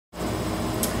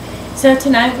So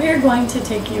tonight we are going to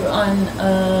take you on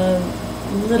a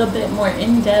little bit more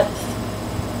in-depth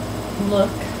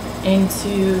look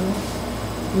into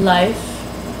life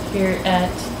here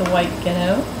at the White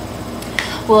Ghetto.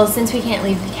 Well, since we can't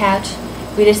leave the couch,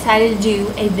 we decided to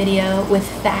do a video with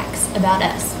facts about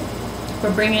us.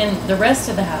 We're bringing the rest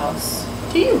of the house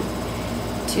To you.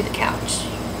 To the couch.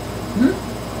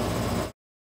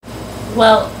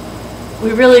 Well,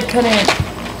 we really couldn't.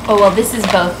 Oh, well, this is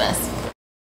both of us.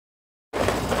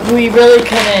 We really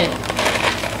couldn't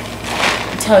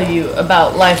tell you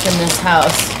about life in this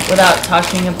house without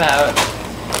talking about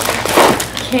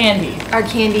candy. Our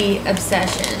candy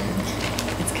obsession.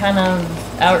 It's kind of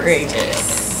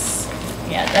outrageous.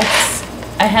 Yeah,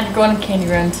 I had to go on a candy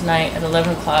run tonight at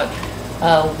 11 o'clock.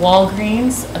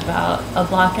 Walgreens, about a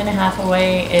block and a half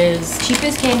away, is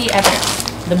Cheapest candy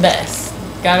ever. the best.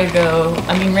 Gotta go.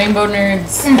 I mean, Rainbow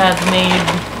Nerds have made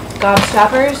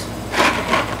Gobstoppers.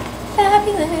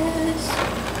 Fabulous.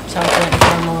 chocolate and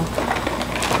caramel.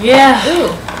 Yeah.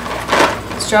 Ooh.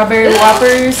 Strawberry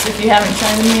Whoppers, if you haven't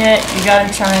tried them yet, you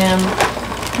gotta try them.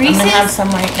 I'm gonna have Reese's some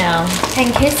right now.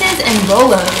 and Kisses and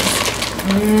Rolos.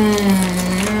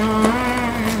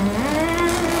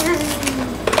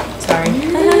 Sorry.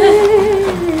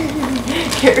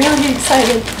 Get really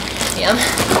excited. Yeah.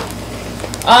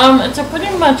 It's a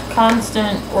pretty much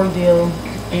constant ordeal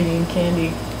eating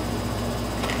candy.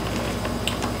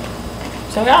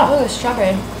 So yeah, Oh,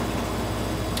 strawberry.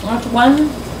 that's one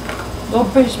little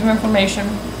piece of information.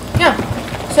 Yeah.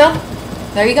 So,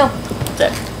 there you go. That's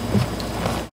it.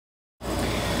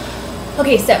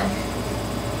 Okay, so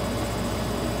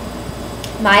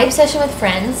my obsession with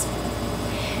Friends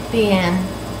began,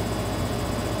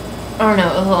 I don't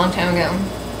know, it was a long time ago.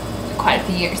 Quite a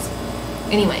few years.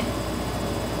 Anyway.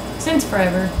 Since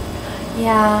forever.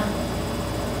 Yeah.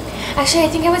 Actually, I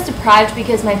think I was deprived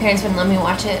because my parents wouldn't let me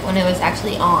watch it when it was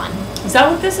actually on. Is that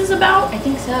what this is about? I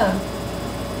think so.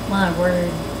 My word.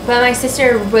 But my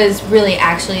sister was really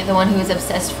actually the one who was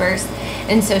obsessed first.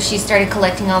 And so she started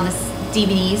collecting all this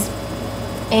DVDs.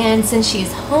 And since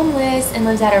she's homeless and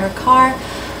lives out of her car,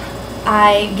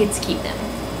 I get to keep them.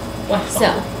 Wow.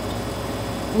 So,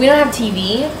 we don't have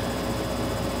TV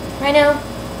right now.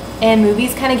 And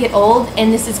movies kind of get old.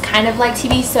 And this is kind of like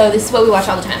TV. So this is what we watch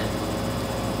all the time.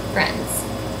 Friends.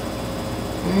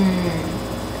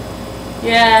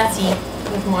 Yeah. See,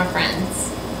 with more Friends.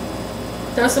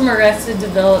 Throw some Arrested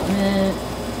Development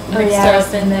mixed up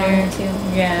Arrested in there.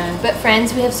 Development, too. Yeah. But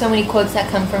Friends, we have so many quotes that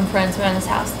come from Friends around this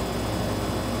house.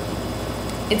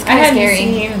 It's I kind of hadn't scary.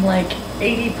 seen like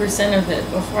 80% of it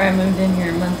before I moved in here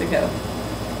a month ago.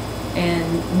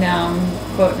 And now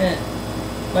I'm quoting it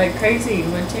like crazy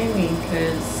with Jamie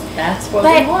because that's what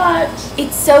we watch.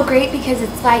 It's so great because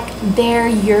it's like they're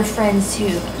your friends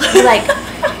too. You like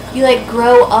you like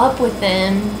grow up with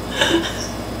them.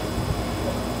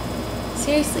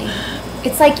 Seriously.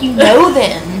 It's like you know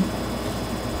them.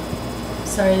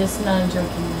 Sorry, this is not a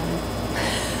joking matter.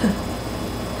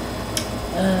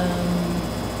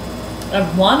 I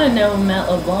want to know Matt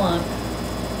LeBlanc.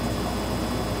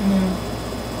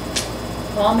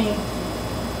 Call me.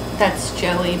 That's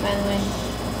Joey, by the way.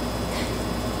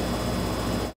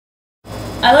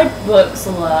 I like books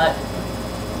a lot,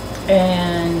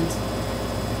 and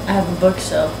I have a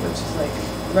bookshelf which is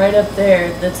like right up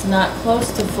there that's not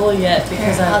close to full yet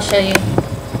because Here, I'll show you.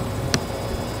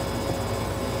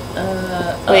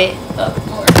 Wait. Up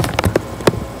more.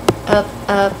 Up.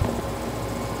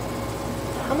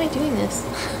 How am I doing this?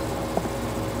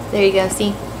 There you go,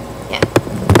 see? Yeah.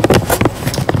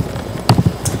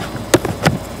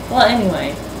 Well,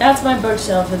 anyway, that's my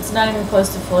bookshelf. It's not even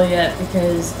close to full yet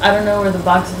because I don't know where the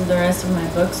boxes of the rest of my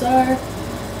books are.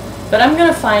 But I'm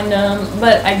gonna find them.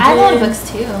 But I have a lot of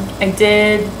books too. I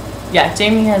did. Yeah,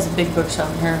 Jamie has a big bookshelf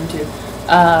in her room too.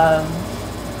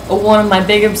 One of my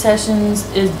big obsessions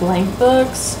is blank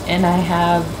books, and I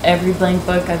have every blank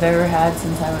book I've ever had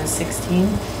since I was 16.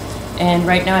 And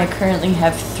right now I currently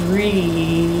have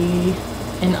 3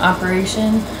 in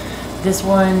operation. This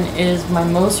one is my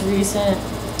most recent.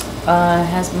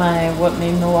 Has my What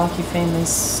Made Milwaukee Famous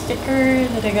sticker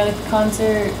that I got at the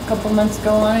concert a couple months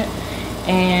ago on it.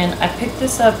 And I picked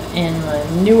this up in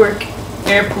Newark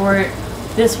Airport.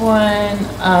 This one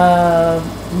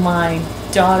my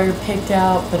daughter picked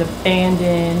out but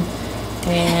abandoned,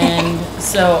 and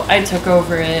so I took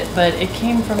over it, but it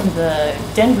came from the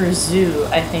Denver Zoo,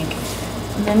 I think.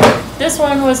 And then this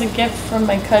one was a gift from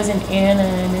my cousin Anna,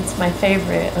 and it's my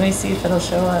favorite. Let me see if it'll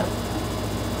show up.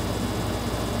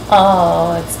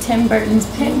 Oh, it's Tim Burton's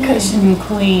Pincushion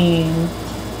Queen.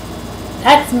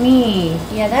 That's me.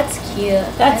 Yeah, that's cute.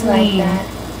 That's I like me. that.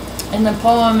 And the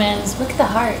poem is, Look at the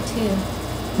heart, too.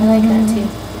 I like that, too.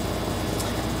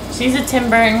 she's a Tim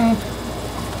Burton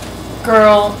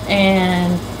girl,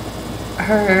 and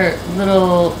her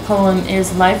little poem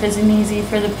is, life isn't easy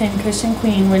for the pincushion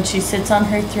queen. When she sits on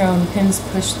her throne, pins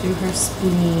push through her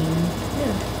spleen.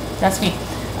 Yeah. That's me.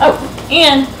 Oh,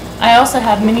 and I also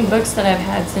have many books that I've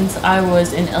had since I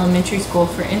was in elementary school.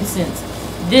 For instance,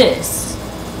 this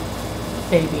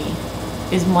baby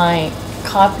is my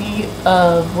copy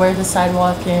of Where the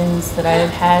Sidewalk Ends that I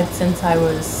have had since I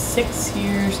was 6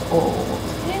 years old.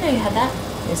 I didn't know you had that.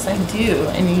 Yes, I do.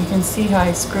 And you can see how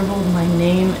I scribbled my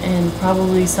name and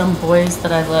probably some boys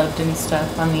that I loved and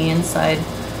stuff on the inside,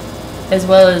 as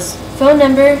well as Phone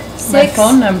number my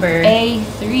phone number.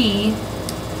 A3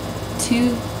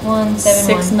 2171.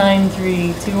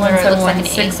 693-2171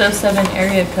 607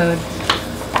 area code.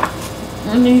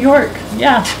 In New York,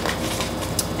 yeah.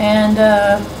 And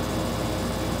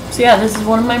so yeah, this is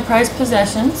one of my prized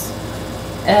possessions.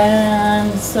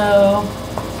 And so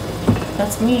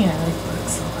that's me. I like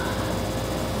books a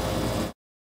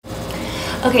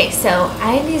lot. Okay, so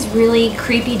I have these really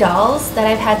creepy dolls that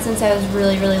I've had since I was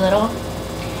really, really little.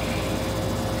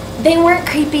 They weren't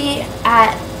creepy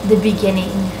at the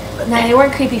beginning. No, they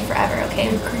weren't creepy forever, okay?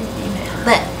 They're creepy now.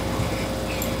 But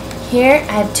here,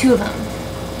 I have two of them.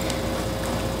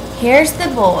 Here's the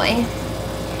boy,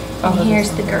 and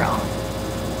here's the girl.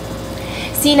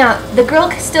 See, now, the girl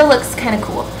still looks kind of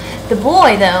cool. The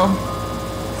boy, though,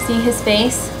 see his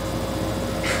face?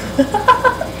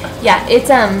 Yeah,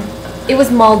 it was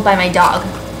mauled by my dog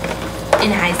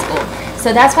in high school.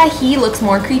 So that's why he looks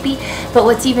more creepy. But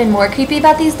what's even more creepy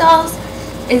about these dolls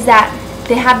is that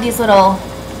they have these little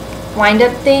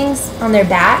wind-up things on their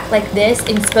back, like this,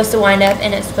 and it's supposed to wind up,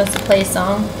 and it's supposed to play a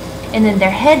song. And then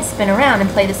their heads spin around and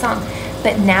play the song.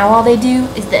 But now all they do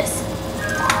is this.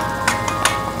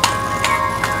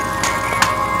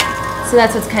 So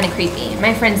that's what's kind of creepy.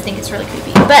 My friends think it's really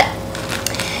creepy. But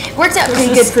it worked out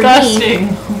pretty good for me.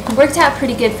 Worked out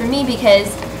pretty good for me because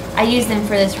I used them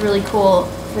for this really cool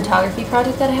photography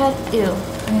project that I had. Ew,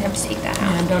 I'm gonna have to take that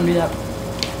out. Yeah, don't do that.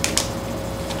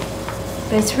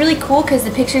 But it's really cool because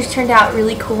the pictures turned out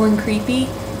really cool and creepy.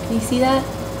 Can you see that?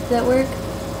 Does that work?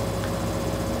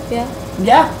 Yeah?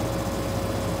 Yeah.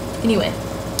 Anyway,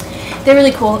 they're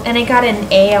really cool, and I got an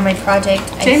A on my project.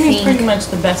 Jamie's pretty much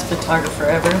the best photographer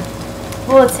ever.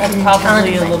 Well, it's That's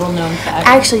probably a little known fact.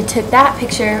 I actually took that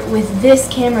picture with this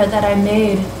camera that I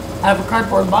made. Out of a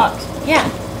cardboard box. Yeah.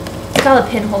 It's called a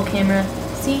pinhole camera.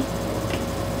 See?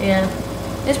 Yeah.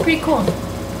 It's pretty cool.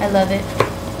 I love it.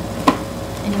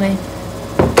 Anyway,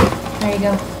 there you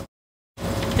go.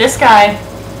 This guy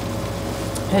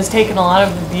has taken a lot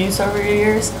of abuse over the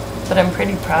years, but I'm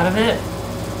pretty proud of it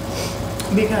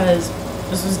because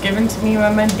this was given to me by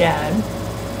my dad,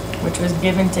 which was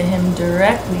given to him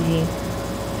directly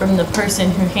from the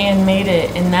person who handmade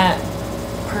it, and that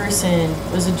person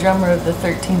was a drummer of the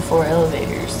 13-4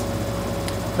 Elevators,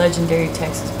 legendary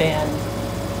Texas band,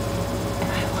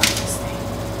 and I love this thing.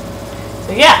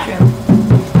 So yeah,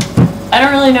 I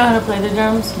don't really know how to play the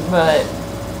drums, but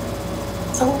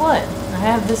so what? I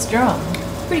have this drum.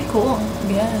 Pretty cool.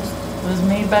 Yes, it was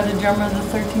made by the drummer of the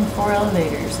 13-4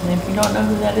 Elevators, and if you don't know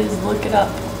who that is, look it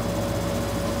up.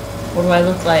 What do I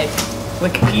look like?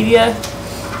 Wikipedia?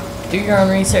 Do your own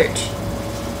research.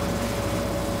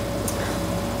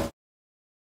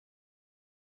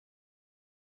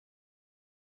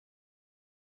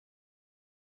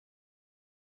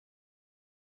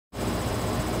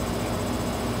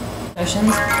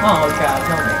 Sessions? Oh god,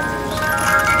 no.